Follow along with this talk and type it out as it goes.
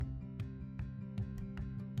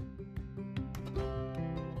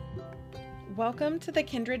Welcome to the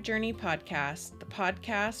Kindred Journey podcast, the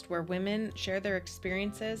podcast where women share their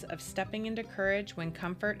experiences of stepping into courage when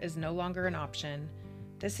comfort is no longer an option.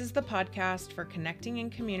 This is the podcast for connecting in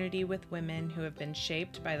community with women who have been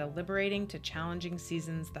shaped by the liberating to challenging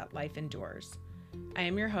seasons that life endures. I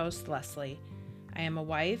am your host, Leslie. I am a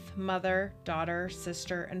wife, mother, daughter,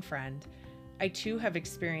 sister, and friend. I too have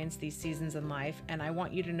experienced these seasons in life, and I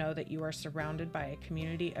want you to know that you are surrounded by a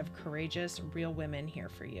community of courageous, real women here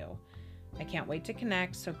for you. I can't wait to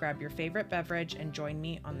connect, so grab your favorite beverage and join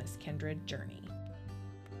me on this kindred journey.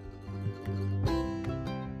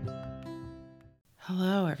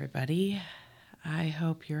 Hello, everybody. I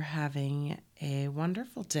hope you're having a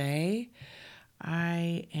wonderful day.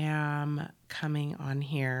 I am coming on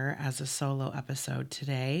here as a solo episode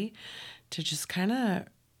today to just kind of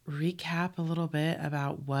recap a little bit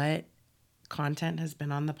about what content has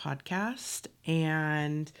been on the podcast,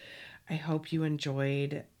 and I hope you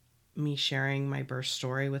enjoyed me sharing my birth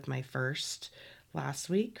story with my first last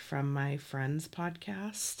week from my friend's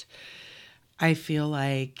podcast. I feel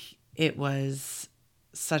like it was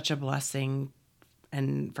such a blessing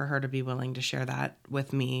and for her to be willing to share that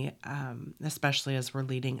with me, especially as we're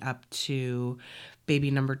leading up to baby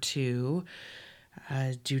number 2.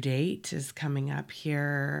 Due date is coming up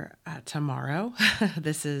here tomorrow.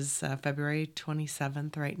 This is February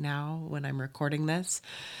 27th right now when I'm recording this.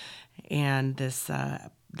 And this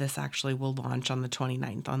actually will launch on the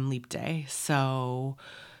 29th on Leap Day. So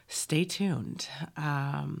stay tuned.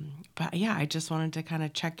 But yeah, I just wanted to kind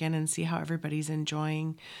of check in and see how everybody's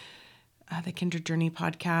enjoying the Kindred Journey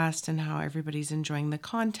podcast and how everybody's enjoying the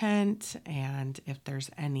content, and if there's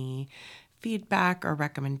any feedback or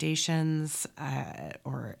recommendations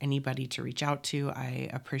or anybody to reach out to. I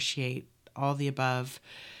appreciate all the above.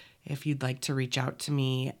 If you'd like to reach out to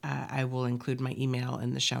me, I will include my email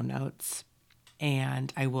in the show notes,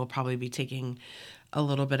 and I will probably be taking a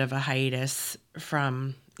little bit of a hiatus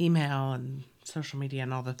from email and social media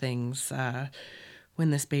and all the things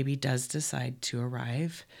when this baby does decide to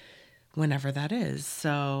arrive, whenever that is.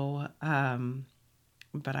 So,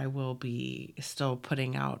 but I will be still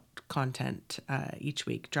putting out content each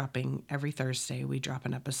week, dropping every Thursday. We drop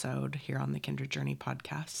an episode here on the Kindred Journey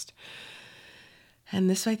podcast. And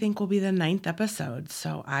this, I think, will be the 9th episode.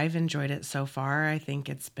 So I've enjoyed it so far. I think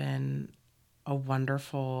it's been a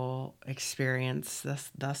wonderful experience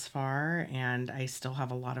thus far. And I still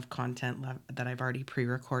have a lot of content that I've already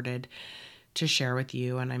pre-recorded to share with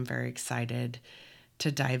you. And I'm very excited to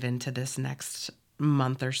dive into this next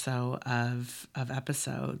month or so of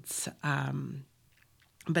episodes.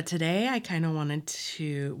 But today I kind of wanted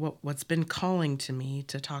to, what's been calling to me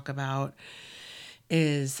to talk about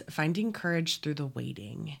is finding courage through the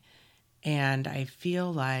waiting. And I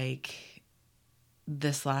feel like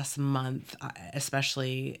this last month,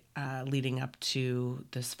 especially leading up to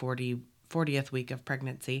this 40th week of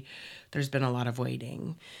pregnancy, there's been a lot of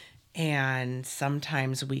waiting. And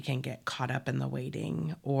sometimes we can get caught up in the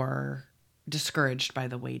waiting, or discouraged by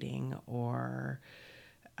the waiting, or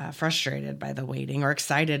frustrated by the waiting, or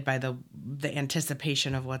excited by the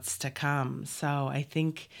anticipation of what's to come. So I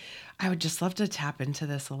think I would just love to tap into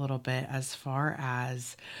this a little bit as far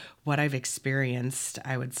as what I've experienced,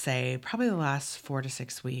 I would say probably the last 4 to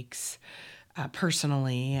 6 weeks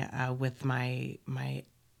personally with my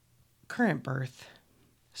current birth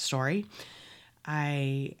story.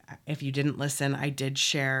 If you didn't listen, I did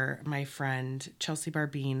share, my friend Chelsea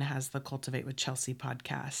Barbine has the Cultivate with Chelsea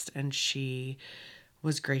podcast, and she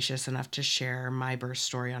was gracious enough to share my birth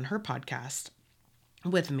story on her podcast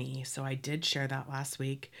with me. So I did share that last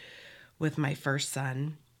week with my first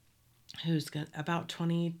son, who's about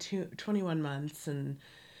 21 months. And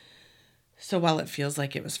so while it feels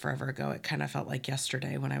like it was forever ago, it kind of felt like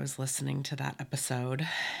yesterday when I was listening to that episode.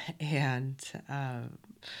 And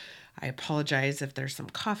I apologize if there's some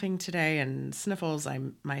coughing today and sniffles.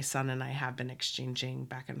 My son and I have been exchanging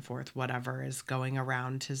back and forth. Whatever is going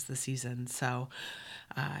around 'tis the season. So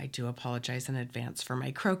I do apologize in advance for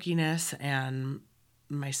my croakiness and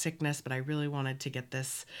my sickness, but I really wanted to get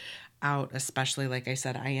this out, especially, like I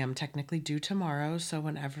said, I am technically due tomorrow. So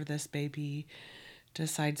whenever this baby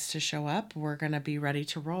decides to show up, we're going to be ready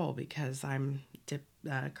to roll, because I'm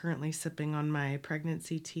currently sipping on my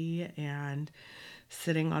pregnancy tea and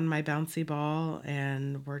sitting on my bouncy ball,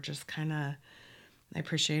 and we're just kind of, I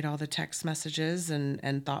appreciate all the text messages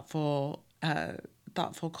and thoughtful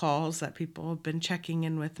calls that people have been checking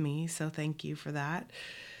in with me. So thank you for that.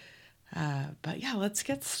 But yeah, let's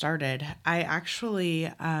get started. I actually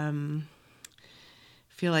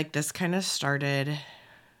feel like this kind of started,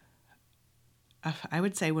 I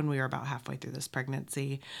would say, when we were about halfway through this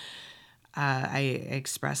pregnancy. I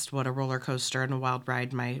expressed what a roller coaster and a wild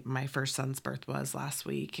ride my first son's birth was last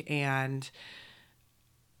week. And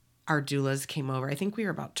our doulas came over. I think we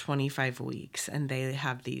were about 25 weeks, and they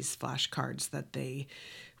have these flashcards that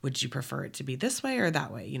would you prefer it to be this way or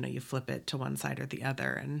that way? You flip it to one side or the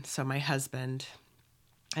other. And so my husband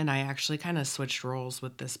and I actually kind of switched roles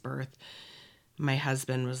with this birth. My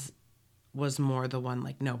husband was more the one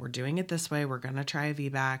like, no, we're doing it this way. We're going to try a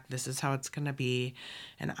VBAC. This is how it's going to be.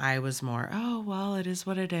 And I was more, oh, well, it is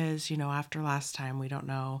what it is. After last time, we don't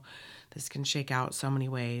know. This can shake out so many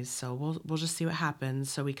ways. So we'll just see what happens.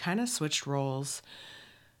 So we kind of switched roles,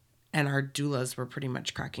 and our doulas were pretty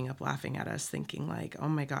much cracking up laughing at us, thinking like, oh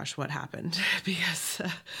my gosh, what happened? Because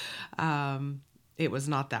it was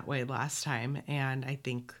not that way last time. And I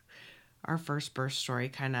think our first birth story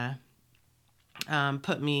kind of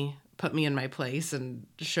put me in my place and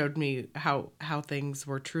showed me how things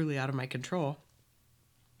were truly out of my control.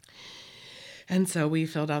 And so we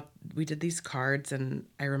did these cards, and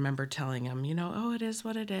I remember telling him, oh, it is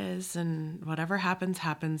what it is, and whatever happens,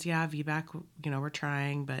 happens. Yeah, VBAC, we're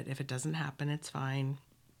trying, but if it doesn't happen, it's fine.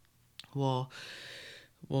 We'll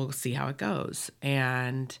see how it goes.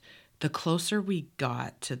 And the closer we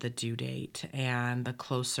got to the due date and the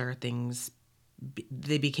closer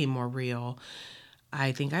they became more real,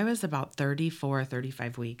 I think I was about 34,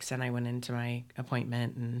 35 weeks, and I went into my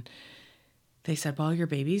appointment, and they said, well, your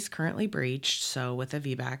baby's currently breached, so with a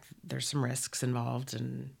VBAC, there's some risks involved,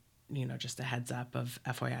 and, just a heads up of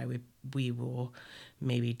FYI, we will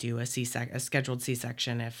maybe do a scheduled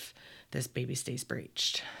C-section if this baby stays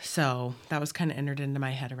breached. So that was kind of entered into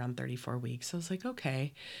my head around 34 weeks. I was like,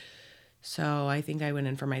 okay. So I think I went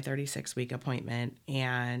in for my 36-week appointment,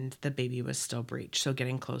 and the baby was still breached, so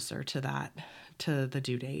getting closer to the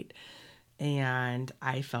due date. And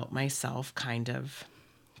I felt myself kind of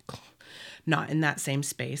not in that same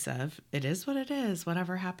space of it is what it is,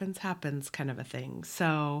 whatever happens, happens kind of a thing.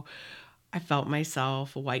 So I felt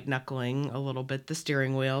myself white knuckling a little bit the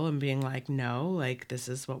steering wheel and being like, no, like this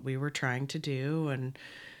is what we were trying to do. And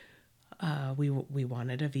we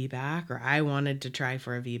wanted a VBAC, or I wanted to try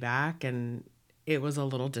for a VBAC, and it was a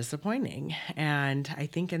little disappointing. And I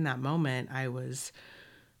think in that moment, I was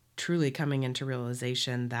truly coming into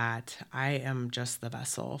realization that I am just the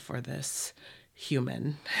vessel for this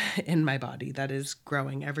human in my body that is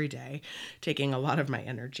growing every day, taking a lot of my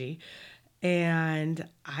energy. And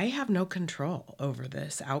I have no control over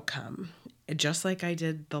this outcome, just like I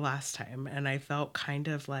did the last time. And I felt kind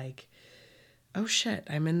of like, oh shit,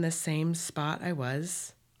 I'm in the same spot I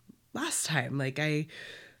was last time. Like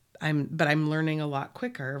I'm learning a lot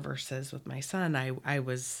quicker versus with my son. I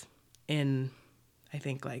was in, I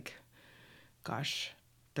think like, gosh,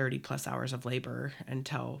 30 plus hours of labor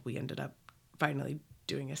until we ended up finally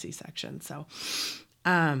doing a C-section. So,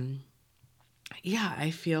 yeah,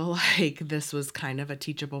 I feel like this was kind of a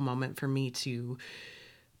teachable moment for me to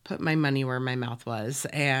put my money where my mouth was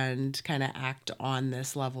and kind of act on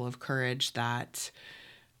this level of courage that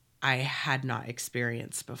I had not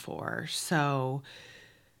experienced before. So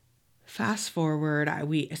fast forward, I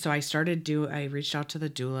reached out to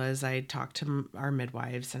the doulas. I talked to our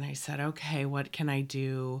midwives, and I said, okay, what can I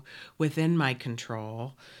do within my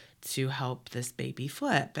control to help this baby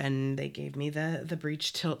flip? And they gave me the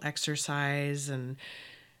breech tilt exercise, and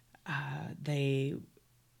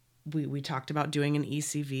we talked about doing an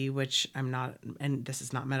ECV, which I'm not, and this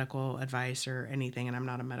is not medical advice or anything, and I'm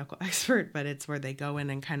not a medical expert, but it's where they go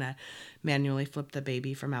in and kind of manually flip the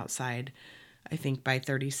baby from outside. I think by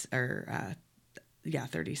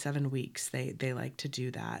 37 weeks, they like to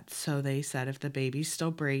do that. So they said if the baby's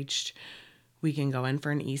still breached, we can go in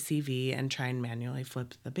for an ECV and try and manually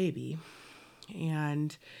flip the baby.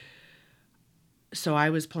 And so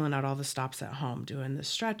I was pulling out all the stops at home, doing the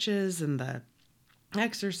stretches and the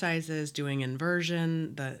exercises, doing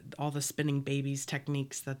inversion, all the spinning babies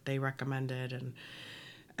techniques that they recommended. And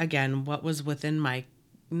again, what was within my,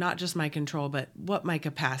 not just my control, but what my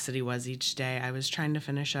capacity was each day. I was trying to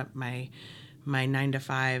finish up my 9 to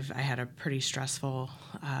 5. I had a pretty stressful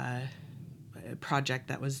project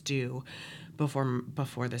that was due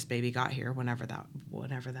before this baby got here, whenever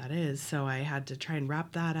that is. So I had to try and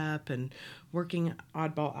wrap that up, and working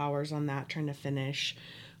oddball hours on that, trying to finish.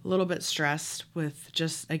 A little bit stressed with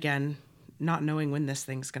just, again, not knowing when this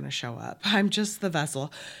thing's going to show up. I'm just the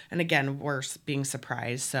vessel. And again, worse, being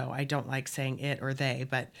surprised. So I don't like saying it or they,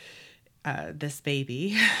 but this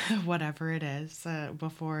baby, whatever it is,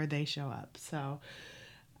 before they show up. So,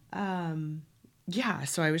 yeah,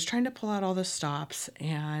 so I was trying to pull out all the stops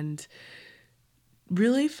and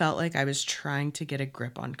really felt like I was trying to get a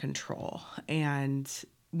grip on control. And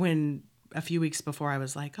when a few weeks before I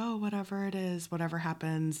was like, oh, whatever it is, whatever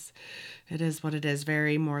happens, it is what it is.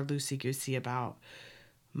 Very more loosey-goosey about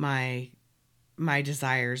my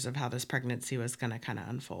desires of how this pregnancy was going to kind of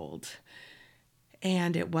unfold.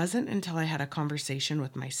 And it wasn't until I had a conversation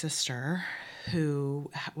with my sister,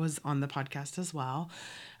 who was on the podcast as well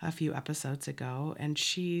a few episodes ago. And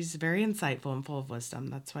she's very insightful and full of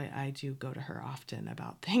wisdom. That's why I do go to her often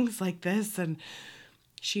about things like this. And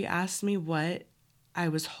she asked me what I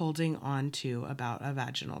was holding on to about a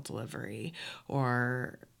vaginal delivery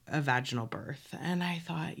or a vaginal birth. And I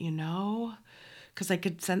thought, because I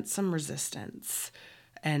could sense some resistance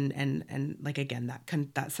and like, again,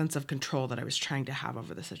 that sense of control that I was trying to have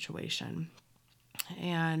over the situation.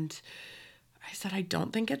 And I said, I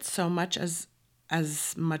don't think it's so much as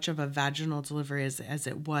much of a vaginal delivery as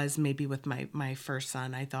it was maybe with my first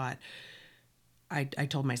son. I thought, I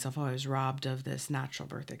told myself, I was robbed of this natural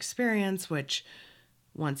birth experience, which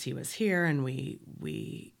once he was here and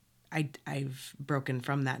I've broken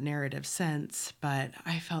from that narrative since, but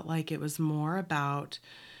I felt like it was more about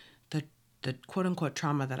the quote unquote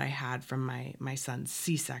trauma that I had from my son's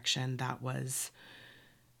C-section that was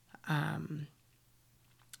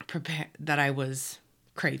that I was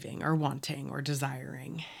craving or wanting or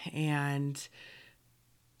desiring. And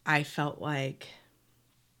I felt like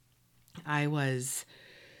I was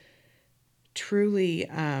truly,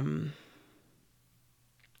 I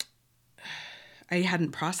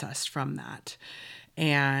hadn't processed from that.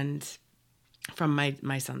 And from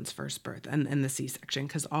my son's first birth and the C-section,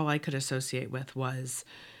 because all I could associate with was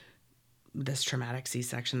this traumatic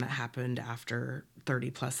C-section that happened after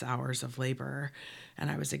 30 plus hours of labor, and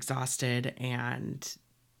I was exhausted, and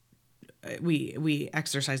we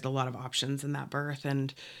exercised a lot of options in that birth.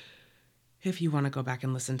 And if you want to go back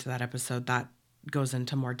and listen to that episode, that goes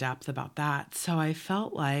into more depth about that. So I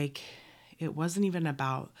felt like it wasn't even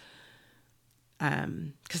about,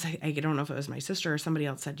 because I don't know if it was my sister or somebody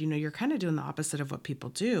else said, you're kind of doing the opposite of what people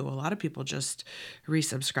do. A lot of people just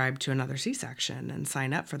resubscribe to another C-section and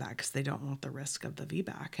sign up for that because they don't want the risk of the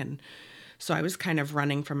VBAC. And so I was kind of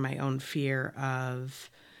running from my own fear of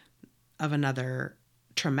another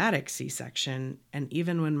traumatic C-section. And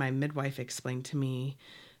even when my midwife explained to me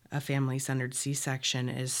a family-centered C-section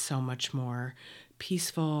is so much more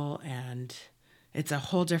peaceful and it's a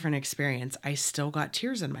whole different experience, I still got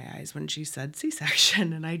tears in my eyes when she said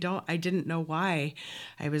C-section. And I didn't know why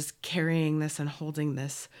I was carrying this and holding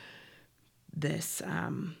this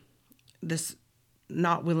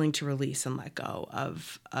not willing to release and let go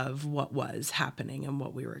of what was happening and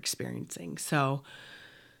what we were experiencing. So,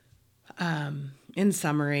 in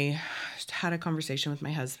summary, had a conversation with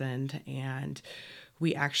my husband, and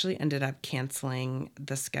we actually ended up canceling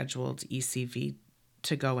the scheduled ECV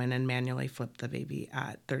to go in and manually flip the baby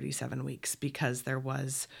at 37 weeks because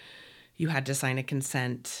you had to sign a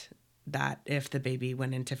consent that if the baby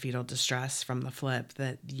went into fetal distress from the flip,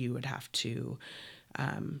 that you would have to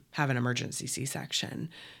have an emergency C-section.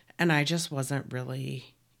 And I just wasn't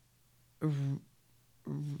really,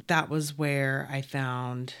 that was where I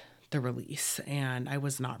found the release, and I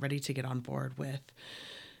was not ready to get on board with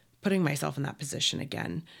putting myself in that position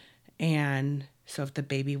again. And so if the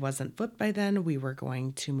baby wasn't flipped by then, we were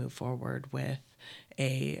going to move forward with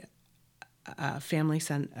a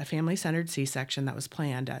family-centered C-section that was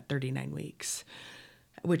planned at 39 weeks,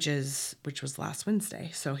 which was last Wednesday.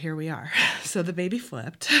 So here we are. So the baby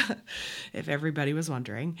flipped, if everybody was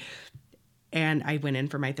wondering. And I went in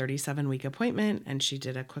for my 37-week appointment, and she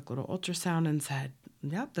did a quick little ultrasound and said,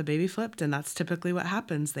 yep, the baby flipped. And that's typically what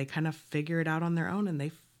happens. They kind of figure it out on their own and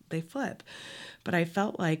they flip. But I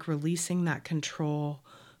felt like releasing that control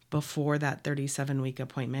before that 37-week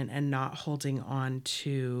appointment and not holding on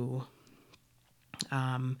to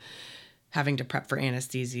having to prep for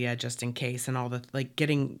anesthesia just in case and all the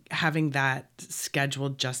having that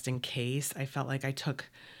scheduled just in case, I felt like I took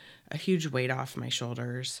a huge weight off my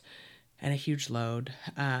shoulders and a huge load.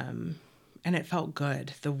 And it felt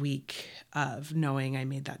good the week of knowing I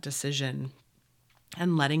made that decision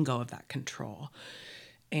and letting go of that control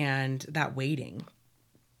and that waiting.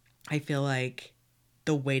 I feel like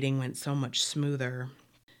the waiting went so much smoother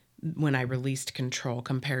when I released control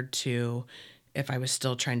compared to if I was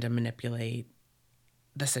still trying to manipulate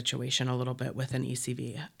the situation a little bit with an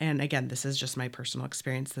ECV. And again, this is just my personal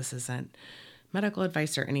experience. This isn't medical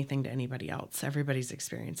advice or anything to anybody else. Everybody's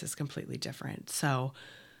experience is completely different. So,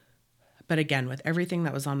 but again, with everything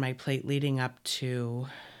that was on my plate leading up to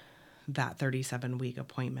that 37-week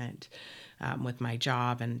appointment, with my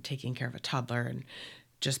job and taking care of a toddler and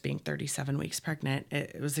just being 37 weeks pregnant,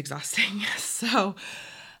 it was exhausting. So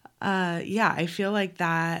Yeah, I feel like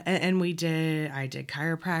that. And I did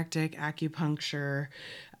chiropractic, acupuncture,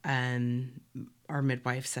 and our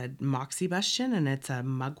midwife said moxibustion, and it's a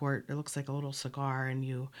mugwort. It looks like a little cigar, and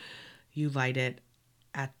you light it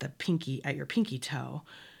at your pinky toe.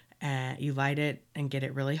 And you light it and get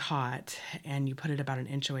it really hot, and you put it about an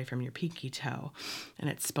inch away from your pinky toe, and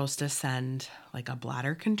it's supposed to send like a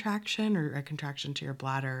bladder contraction or a contraction to your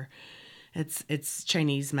bladder. It's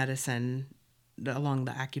Chinese medicine along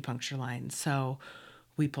the acupuncture line. So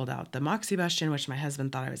we pulled out the moxibustion, which my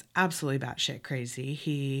husband thought I was absolutely batshit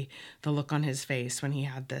crazy. The look on his face when he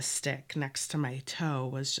had this stick next to my toe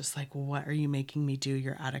was just like, "What are you making me do?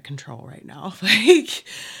 You're out of control right now." Like,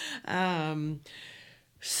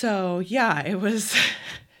 so yeah, it was,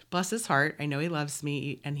 bless his heart. I know he loves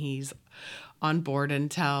me and he's on board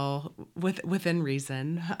until within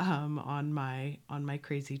reason, on my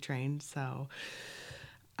crazy train. So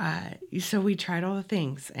we tried all the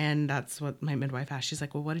things, and that's what my midwife asked. She's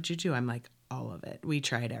like, "Well, what did you do?" I'm like, "All of it. We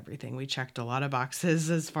tried everything. We checked a lot of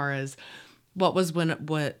boxes as far as what was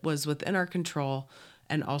within our control,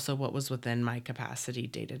 and also what was within my capacity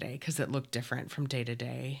day to day, because it looked different from day to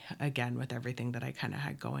day. Again, with everything that I kind of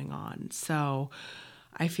had going on. So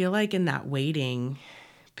I feel like in that waiting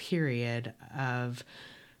period of,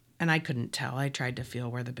 and I couldn't tell. I tried to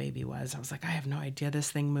feel where the baby was. I was like, I have no idea.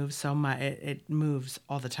 This thing moves so much. It moves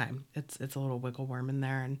all the time. It's a little wiggle worm in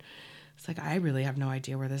there, and it's like I really have no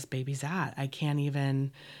idea where this baby's at. I can't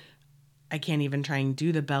even try and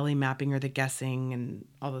do the belly mapping or the guessing and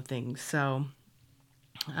all the things. So,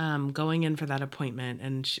 going in for that appointment,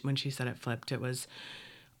 and when she said it flipped, it was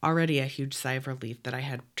already a huge sigh of relief that I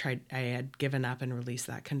had given up and released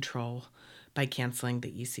that control by canceling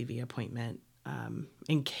the ECV appointment,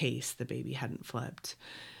 in case the baby hadn't flipped,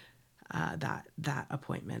 that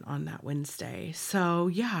appointment on that Wednesday. So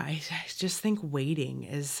yeah, I just think waiting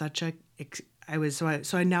is such a,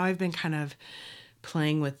 now I've been kind of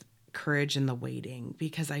playing with courage in the waiting,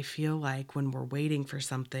 because I feel like when we're waiting for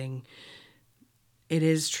something, it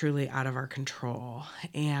is truly out of our control.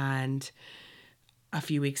 And a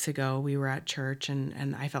few weeks ago, we were at church,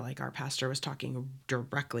 and I felt like our pastor was talking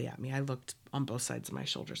directly at me. I looked on both sides of my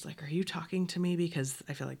shoulders like, "Are you talking to me?" Because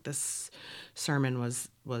I feel like this sermon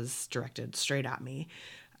was directed straight at me.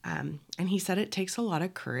 And he said it takes a lot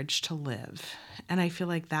of courage to live. And I feel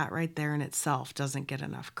like that right there in itself doesn't get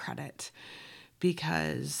enough credit,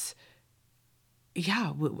 because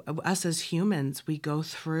yeah, us as humans, we go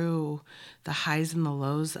through the highs and the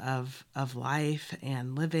lows of life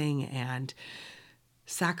and living, and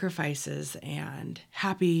sacrifices and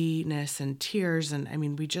happiness and tears. And I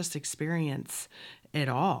mean, we just experience it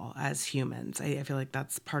all as humans. I feel like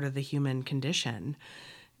that's part of the human condition.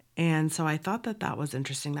 And so I thought that that was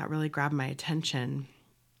interesting. That really grabbed my attention,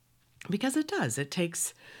 because it does. It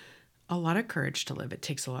takes a lot of courage to live. It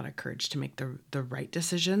takes a lot of courage to make the right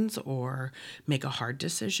decisions, or make a hard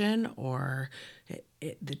decision, or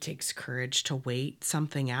it takes courage to wait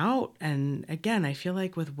something out. And again, I feel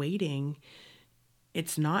like with waiting,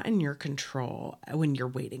 it's not in your control when you're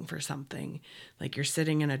waiting for something. Like you're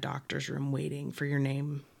sitting in a doctor's room waiting for your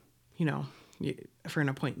name, you know, for an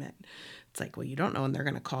appointment. It's like, well, you don't know when they're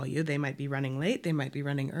going to call you. They might be running late. They might be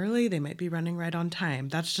running early. They might be running right on time.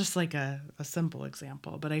 That's just like a simple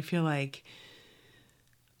example. But I feel like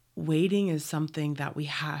waiting is something that we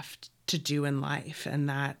have to do in life. And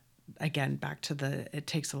that, again, back to it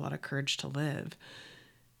takes a lot of courage to live.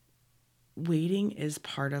 Waiting is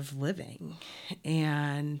part of living,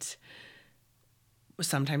 and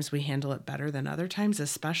sometimes we handle it better than other times,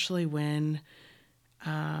 especially when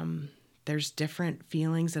there's different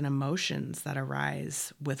feelings and emotions that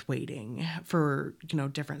arise with waiting for,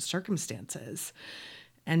 different circumstances.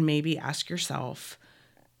 And maybe ask yourself,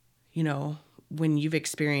 when you've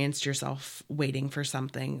experienced yourself waiting for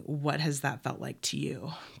something, what has that felt like to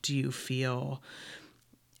you? Do you feel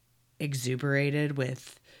exuberated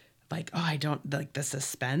with, like, oh, I don't like the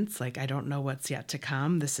suspense, like I don't know what's yet to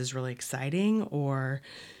come, this is really exciting? Or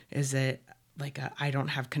is it like I don't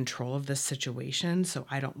have control of this situation, so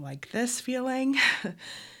I don't like this feeling?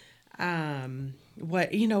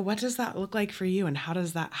 What does that look like for you, and how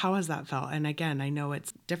has that felt? And again, I know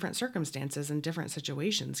it's different circumstances and different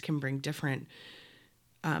situations can bring different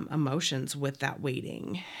emotions with that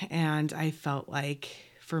waiting. And I felt like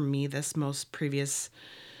for me, this most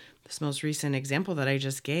recent example that I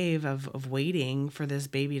just gave of waiting for this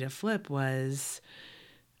baby to flip was,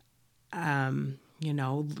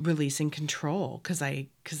 releasing control. Cause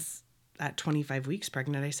at 25 weeks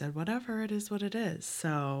pregnant, I said, whatever, it is what it is.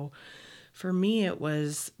 So for me, it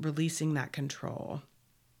was releasing that control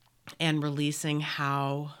and releasing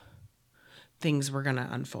how things were going to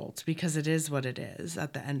unfold, because it is what it is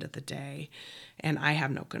at the end of the day, and I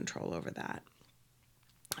have no control over that.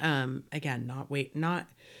 Again,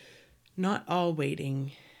 not all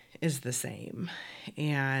waiting is the same.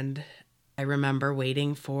 And I remember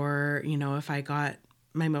waiting for, if I got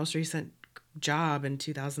my most recent job in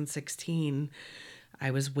 2016,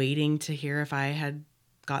 I was waiting to hear if I had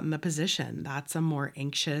gotten the position. That's a more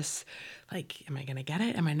anxious, like, am I going to get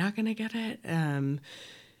it? Am I not going to get it?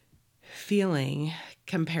 Feeling,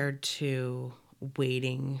 compared to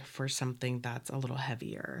waiting for something that's a little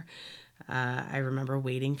heavier. I remember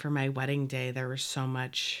waiting for my wedding day. There were so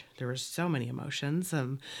many emotions,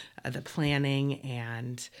 the planning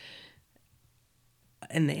and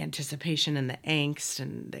the anticipation and the angst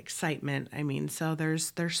and the excitement. I mean, so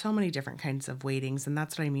there's so many different kinds of waitings, and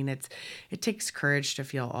that's what I mean. It takes courage to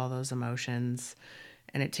feel all those emotions,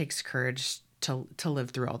 and it takes courage to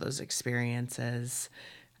live through all those experiences.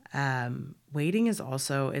 Waiting is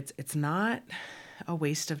also, it's not a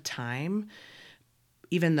waste of time,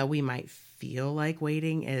 even though we might feel like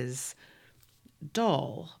waiting is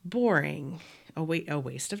dull, boring, a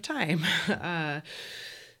waste of time.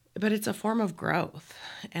 But it's a form of growth.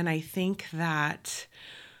 And I think that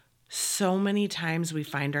so many times we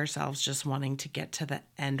find ourselves just wanting to get to the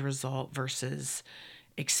end result versus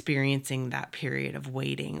experiencing that period of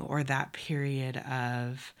waiting, or that period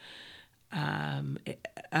of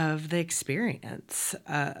the experience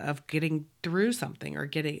of getting through something, or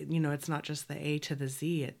getting, it's not just the A to the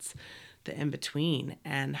Z, it's the in between,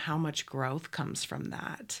 and how much growth comes from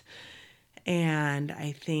that. And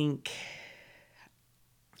I think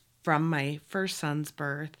from my first son's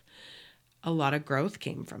birth, a lot of growth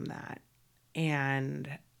came from that.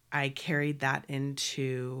 And I carried that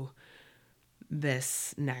into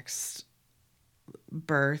this next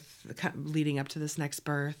birth, leading up to this next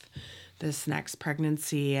birth, this next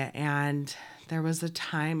pregnancy. And there was a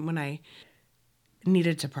time when I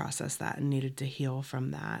needed to process that and needed to heal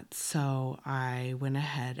from that. So I went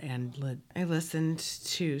ahead and I listened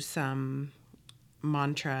to some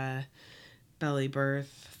mantra, belly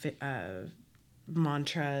birth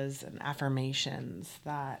mantras and affirmations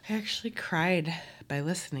that I actually cried by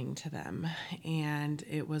listening to them. And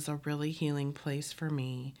it was a really healing place for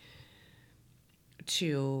me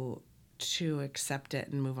to accept it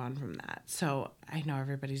and move on from that. So I know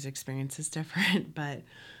everybody's experience is different, but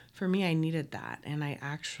for me, I needed that. And I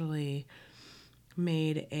actually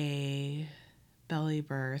made a belly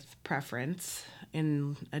birth preference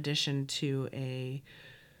in addition to a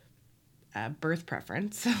birth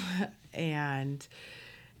preference. And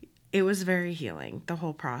it was very healing. The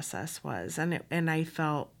whole process was. And I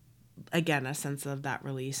felt, again, a sense of that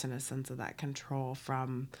release and a sense of that control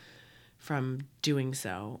from doing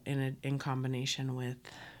so in combination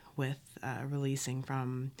with releasing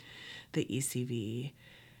from the ECV.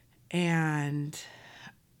 And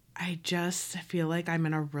I just feel like I'm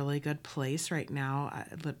in a really good place right now.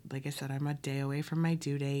 Like I said, I'm a day away from my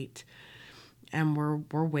due date, and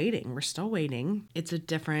we're waiting. We're still waiting. It's a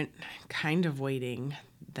different kind of waiting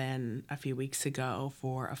than a few weeks ago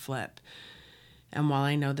for a flip. And while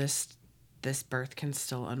I know this birth can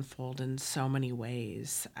still unfold in so many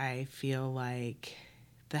ways, I feel like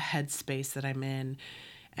the headspace that I'm in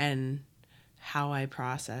and how I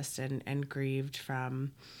processed and grieved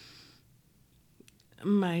from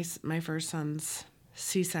my first son's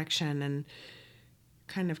C-section, and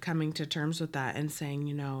kind of coming to terms with that and saying,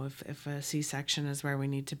 if a C-section is where we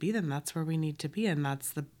need to be, then that's where we need to be. And that's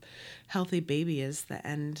the healthy baby is the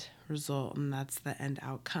end result, and that's the end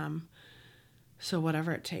outcome. So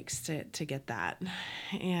whatever it takes to get that.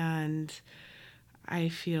 And I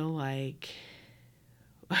feel like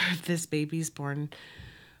if this baby's born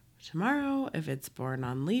tomorrow, if it's born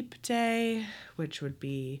on leap day, which would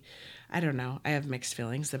be, I don't know, I have mixed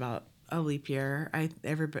feelings about a leap year.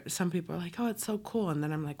 Some people are like, oh, it's so cool. And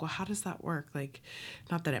then I'm like, well, how does that work? Like,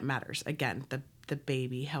 not that it matters. Again, the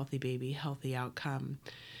baby, healthy outcome,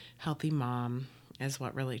 healthy mom is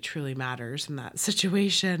what really truly matters in that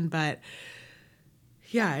situation. But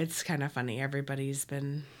yeah, it's kind of funny. Everybody's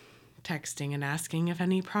been texting and asking if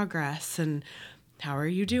any progress and how are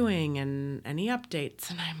you doing and any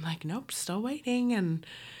updates. And I'm like, nope, still waiting. And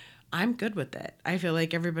I'm good with it. I feel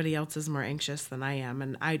like everybody else is more anxious than I am.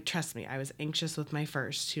 And trust me, I was anxious with my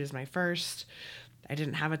first. He was my first. I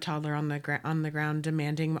didn't have a toddler on the ground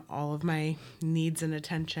demanding all of my needs and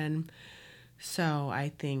attention. So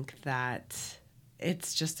I think that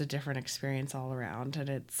it's just a different experience all around, and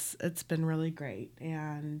it's been really great.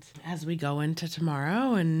 And as we go into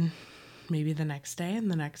tomorrow and maybe the next day and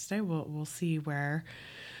the next day, we'll see where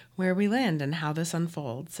where we land and how this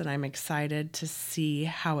unfolds. And I'm excited to see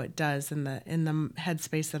how it does in the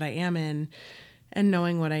headspace that I am in, and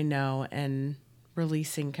knowing what I know and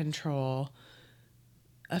releasing control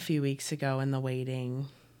a few weeks ago in the waiting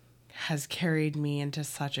has carried me into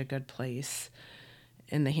such a good place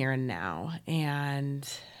in the here and now. And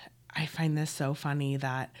I find this so funny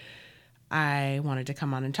that I wanted to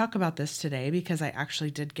come on and talk about this today, because I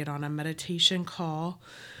actually did get on a meditation call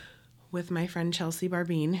with my friend Chelsea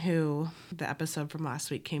Barbine, who the episode from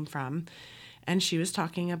last week came from. And she was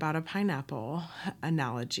talking about a pineapple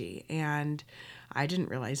analogy. And I didn't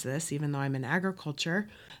realize this, even though I'm in agriculture,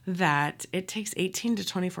 that it takes 18 to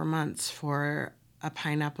 24 months for a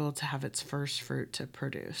pineapple to have its first fruit to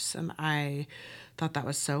produce. And I thought that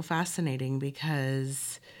was so fascinating,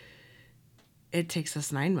 because it takes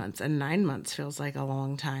us 9 months, and 9 months feels like a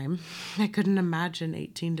long time. I couldn't imagine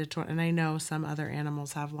 18 to 20. And I know some other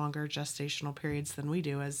animals have longer gestational periods than we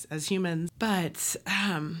do as humans. But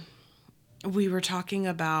we were talking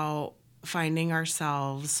about finding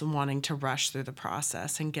ourselves wanting to rush through the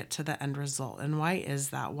process and get to the end result. And why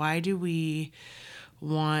is that? Why do we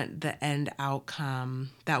want the end outcome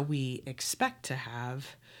that we expect to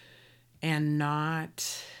have and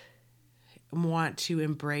not want to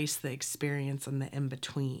embrace the experience and the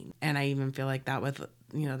in-between? And I even feel like that with,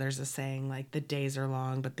 there's a saying like the days are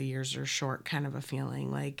long, but the years are short, kind of a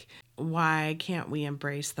feeling. Like, why can't we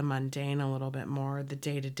embrace the mundane a little bit more, the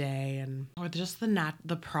day-to-day, and or just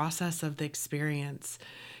the process of the experience?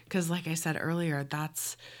 Because like I said earlier,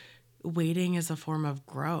 waiting is a form of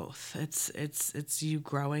growth. It's you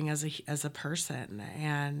growing as a person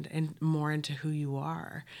and more into who you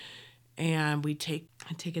are. And we take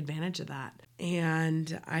advantage of that.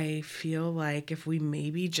 And I feel like if we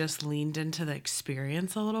maybe just leaned into the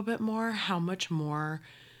experience a little bit more, how much more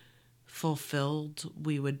fulfilled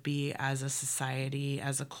we would be as a society,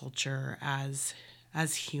 as a culture, as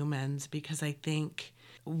humans. Because I think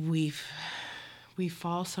we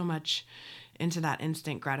fall so much into that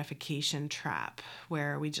instant gratification trap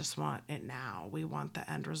where we just want it now. We want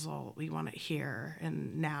the end result. We want it here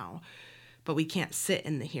and now. But we can't sit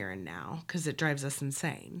in the here and now because it drives us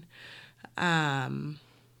insane.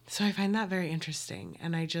 So I find that very interesting.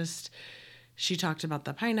 And she talked about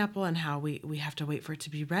the pineapple and how we have to wait for it to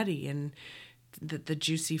be ready, and the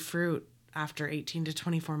juicy fruit after 18 to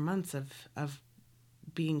 24 months of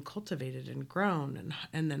being cultivated and grown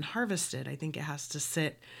and then harvested. I think it has to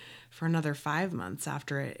sit for another 5 months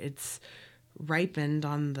after it's ripened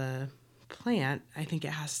on the plant. I think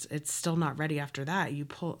it's still not ready after that.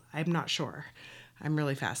 I'm not sure. I'm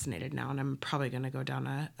really fascinated now, and I'm probably going to go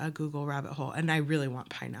down a Google rabbit hole. And I really want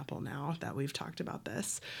pineapple now that we've talked about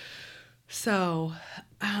this. So,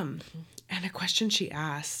 and a question she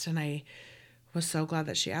asked, and I was so glad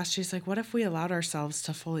that she asked, she's like, what if we allowed ourselves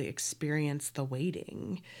to fully experience the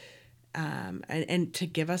waiting? And to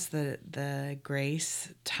give us the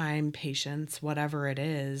grace, time, patience, whatever it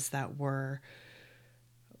is that we're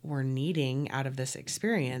needing out of this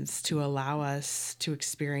experience to allow us to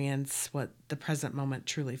experience what the present moment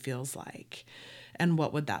truly feels like. And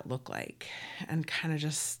what would that look like? And kind of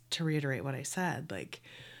just to reiterate what I said, like,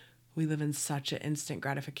 we live in such an instant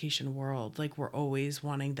gratification world. Like, we're always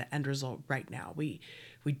wanting the end result right now. We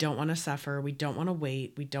don't want to suffer. We don't want to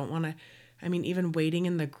wait. We don't want to, even waiting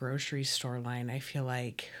in the grocery store line, I feel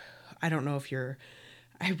like, I don't know if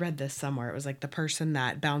I read this somewhere. It was like the person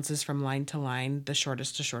that bounces from line to line, the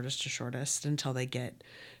shortest to shortest to shortest until they get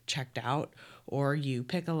checked out. Or you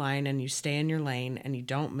pick a line and you stay in your lane and you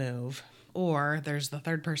don't move. Or there's the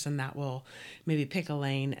third person that will maybe pick a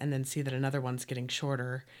lane and then see that another one's getting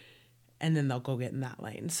shorter, and then they'll go get in that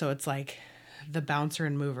lane. So it's like the bouncer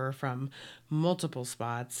and mover from multiple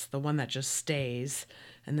spots, the one that just stays,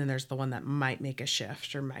 and then there's the one that might make a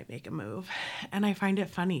shift or might make a move. And I find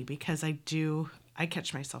it funny because I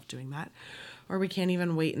catch myself doing that. Or we can't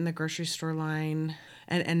even wait in the grocery store line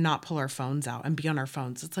and not pull our phones out and be on our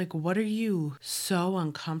phones. It's like, what are you so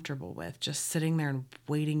uncomfortable with just sitting there and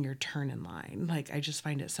waiting your turn in line? Like, I just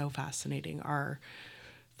find it so fascinating, our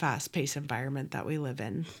fast-paced environment that we live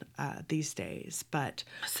in these days. But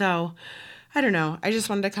so, I don't know. I just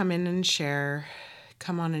wanted to come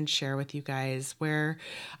on and share with you guys where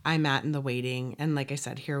I'm at in the waiting. And like I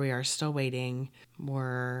said, here we are still waiting.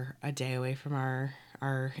 We're a day away from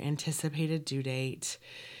our anticipated due date.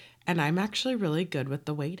 And I'm actually really good with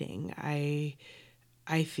the waiting. I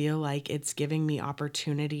feel like it's giving me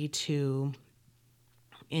opportunity to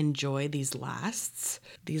enjoy these last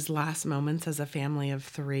moments as a family of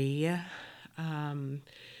 3.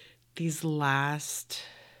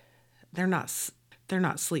 They're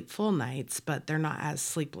not sleepful nights, but they're not as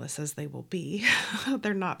sleepless as they will be.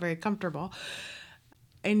 They're not very comfortable.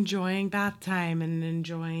 Enjoying bath time and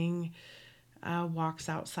enjoying walks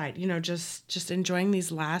outside, just enjoying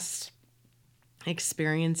these last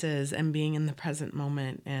experiences and being in the present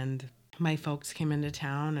moment. And my folks came into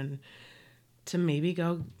town and to maybe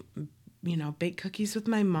go, bake cookies with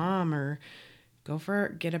my mom or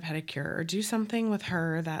get a pedicure or do something with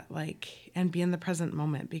her that and be in the present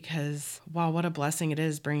moment, because while what a blessing it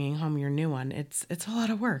is bringing home your new one, it's a lot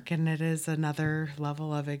of work and it is another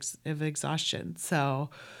level of exhaustion. So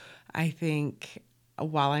I think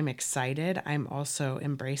while I'm excited, I'm also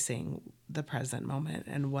embracing the present moment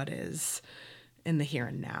and what is in the here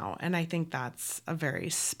and now. And I think that's a very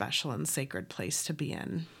special and sacred place to be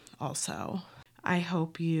in also. I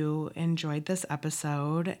hope you enjoyed this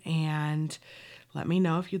episode, and let me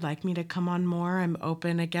know if you'd like me to come on more. I'm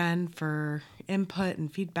open again for input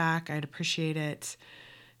and feedback. I'd appreciate it.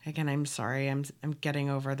 Again, I'm sorry. I'm getting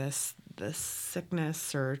over this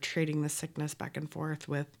sickness, or trading the sickness back and forth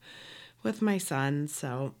with my son.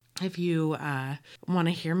 So if you want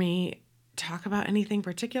to hear me talk about anything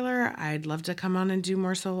particular, I'd love to come on and do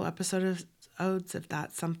more solo episodes if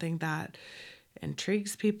that's something that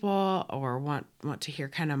intrigues people, or want to hear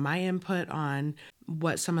kind of my input on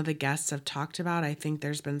what some of the guests have talked about. I think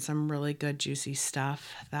there's been some really good juicy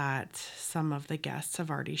stuff that some of the guests have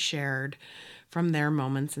already shared from their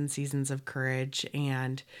moments and seasons of courage,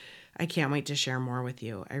 and I can't wait to share more with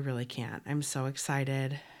you. I really can't. I'm so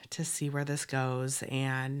excited to see where this goes,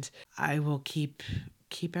 and I will keep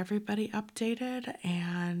everybody updated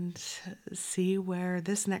and see where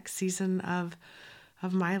this next season of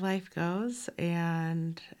my life goes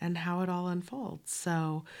and how it all unfolds.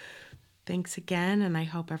 So thanks again, and I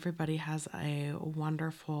hope everybody has a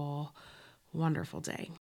wonderful, wonderful day.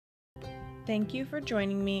 Thank you for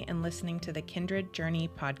joining me and listening to the Kindred Journey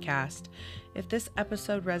podcast. If this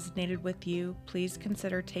episode resonated with you, please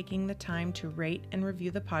consider taking the time to rate and review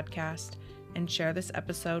the podcast and share this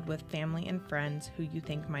episode with family and friends who you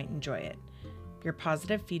think might enjoy it. Your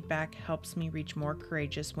positive feedback helps me reach more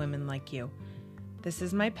courageous women like you. This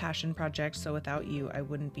is my passion project, so without you, I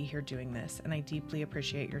wouldn't be here doing this, and I deeply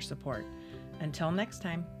appreciate your support. Until next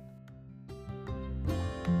time.